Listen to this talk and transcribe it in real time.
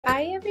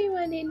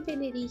everyone,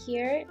 Infinity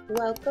here.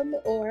 Welcome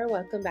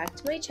back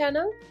to my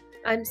channel.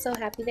 I'm so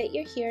happy that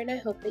you're here and I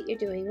hope that you're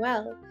doing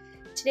well.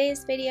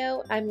 Today's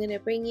video, I'm going to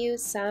bring you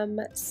some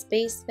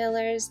space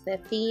fillers. The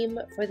theme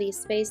for these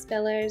space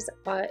fillers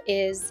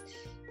is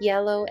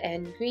yellow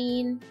and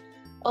green.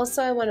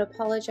 Also, I want to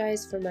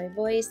apologize for my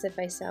voice if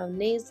I sound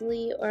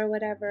nasally or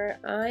whatever.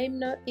 I'm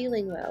not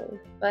feeling well,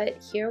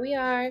 but here we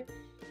are.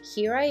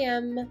 Here I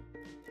am.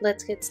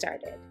 Let's get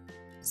started.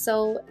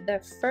 So the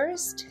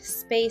first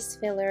space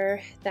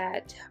filler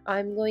that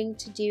I'm going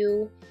to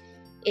do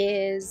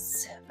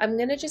is I'm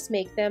going to just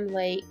make them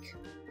like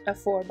a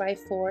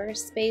 4x4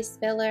 space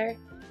filler,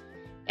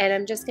 and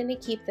I'm just going to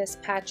keep this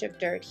patch of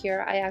dirt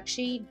here. I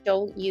actually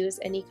don't use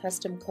any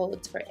custom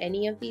codes for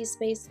any of these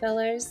space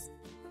fillers,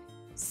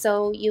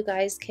 so you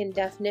guys can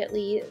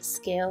definitely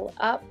scale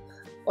up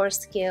or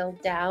scale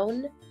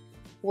down,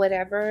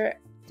 whatever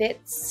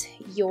fits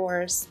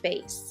your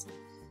space.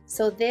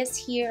 So this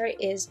here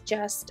is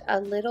just a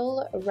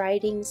little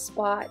riding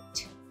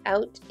spot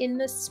out in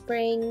the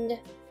spring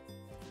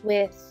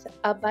with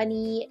a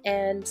bunny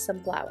and some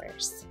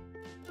flowers.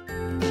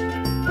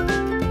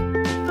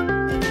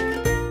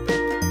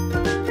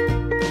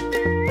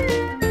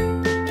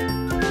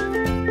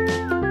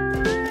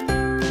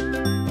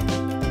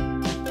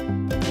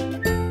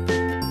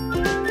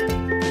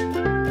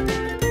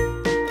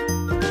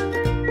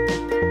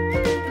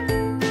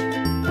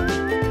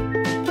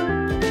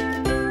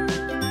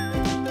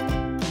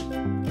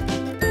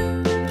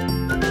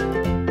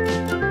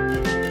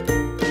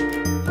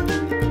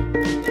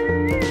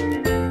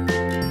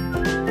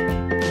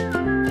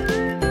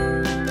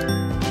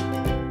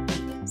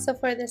 So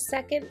for the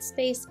second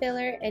space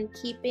filler, and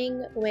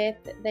keeping with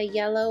the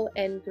yellow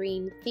and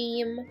green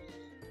theme,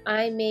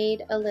 I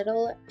made a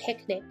little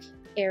picnic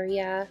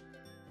area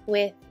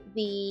with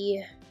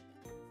the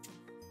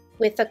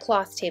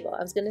cloth table.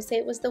 I was going to say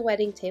it was the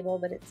wedding table,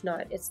 but it's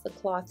not. It's the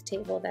cloth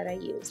table that I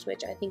used,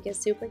 which I think is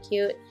super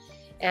cute.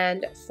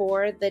 And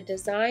for the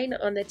design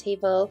on the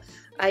table,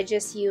 I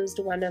just used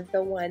one of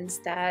the ones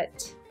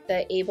that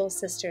the Able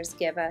sisters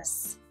give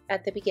us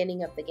at the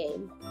beginning of the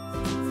game.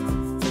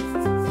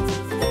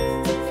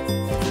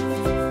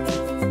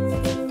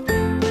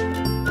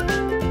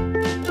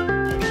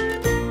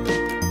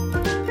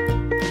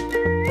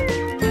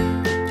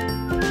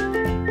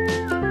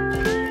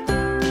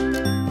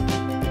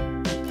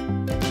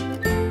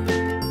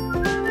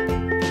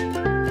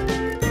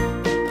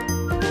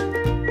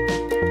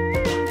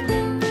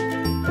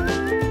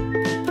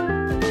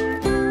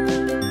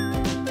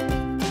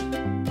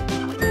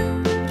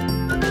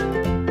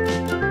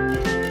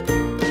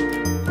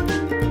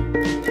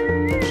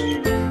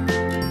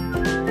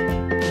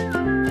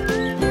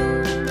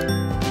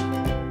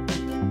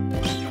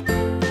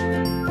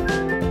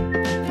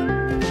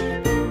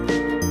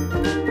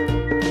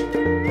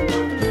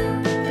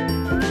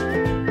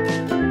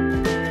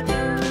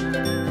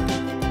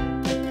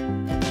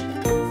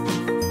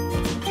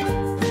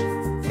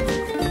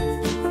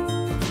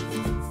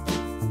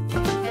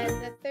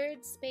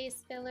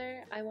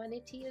 I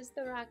wanted to use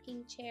the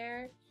rocking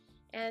chair,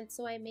 and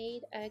so I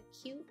made a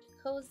cute,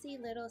 cozy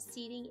little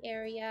seating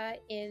area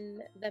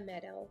in the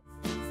meadow.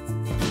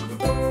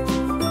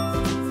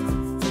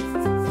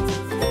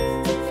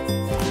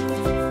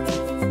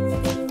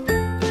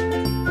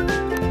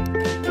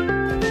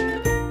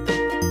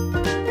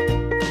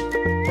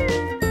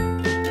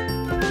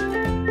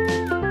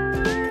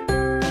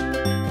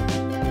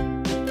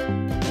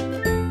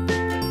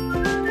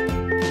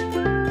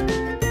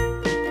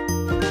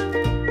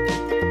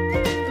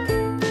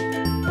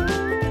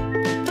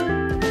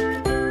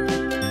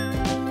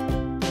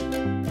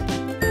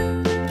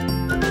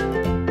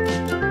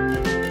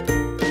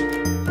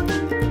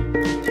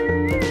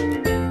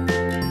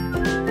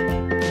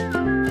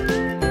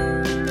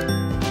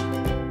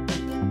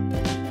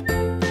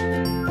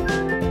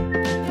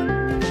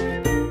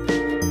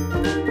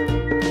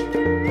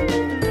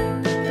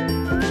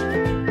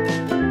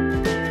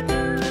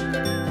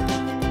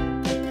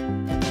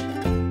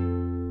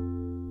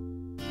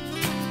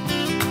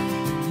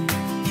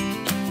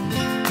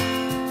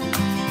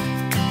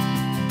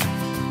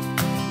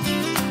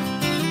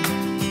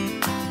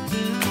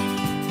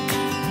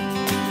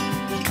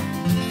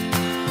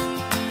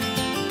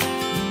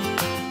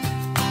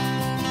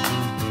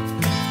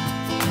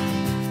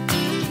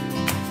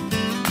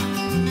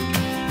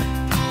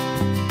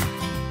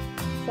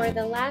 For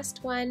the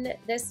last one,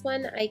 this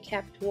one I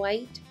kept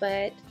white,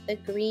 but the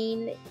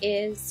green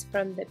is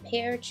from the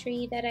pear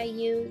tree that I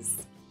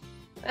use.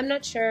 I'm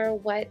not sure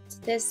what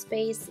this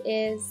space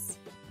is,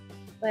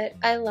 but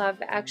I love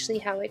actually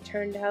how it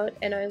turned out,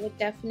 and I would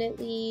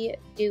definitely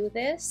do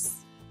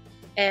this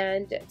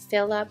and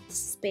fill up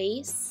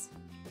space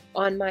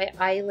on my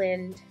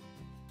island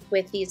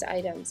with these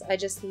items. I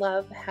just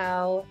love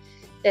how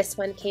this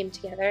one came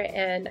together,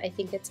 and I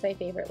think it's my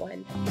favorite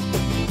one.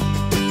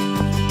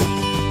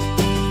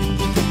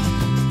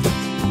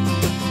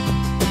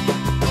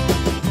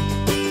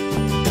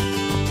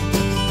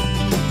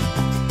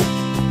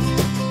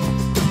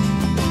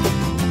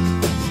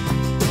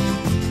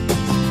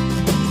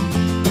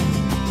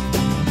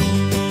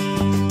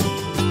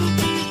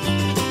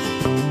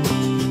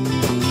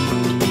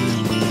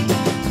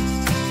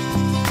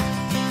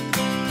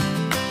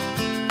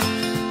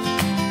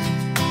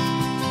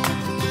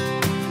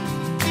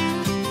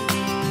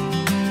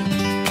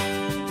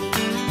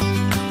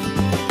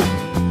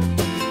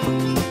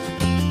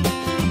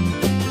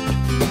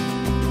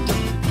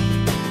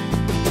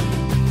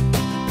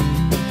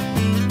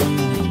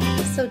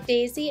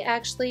 Daisy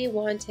actually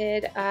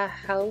wanted a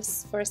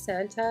house for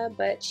Santa,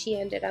 but she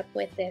ended up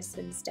with this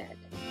instead.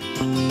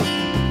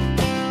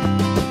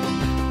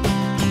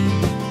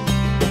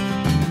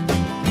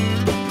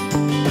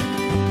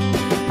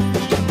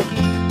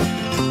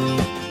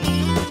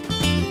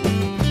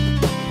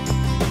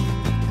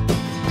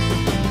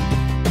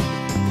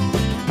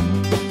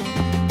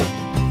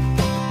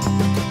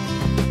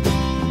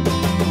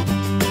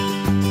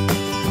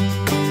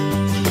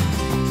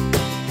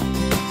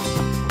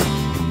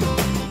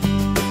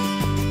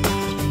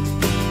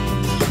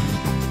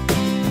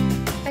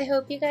 I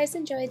hope you guys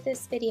enjoyed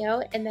this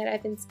video and that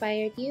I've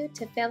inspired you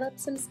to fill up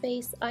some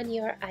space on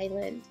your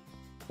island.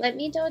 Let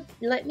me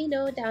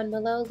know down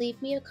below,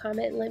 leave me a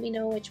comment, let me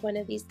know which one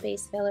of these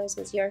space fillers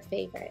was your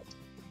favorite.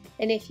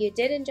 And if you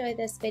did enjoy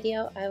this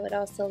video, I would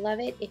also love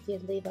it if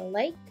you'd leave a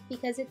like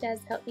because it does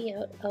help me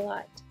out a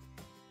lot.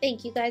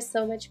 Thank you guys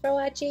so much for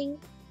watching.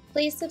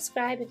 Please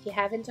subscribe if you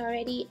haven't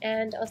already,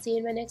 and I'll see you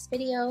in my next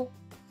video.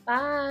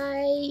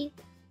 Bye!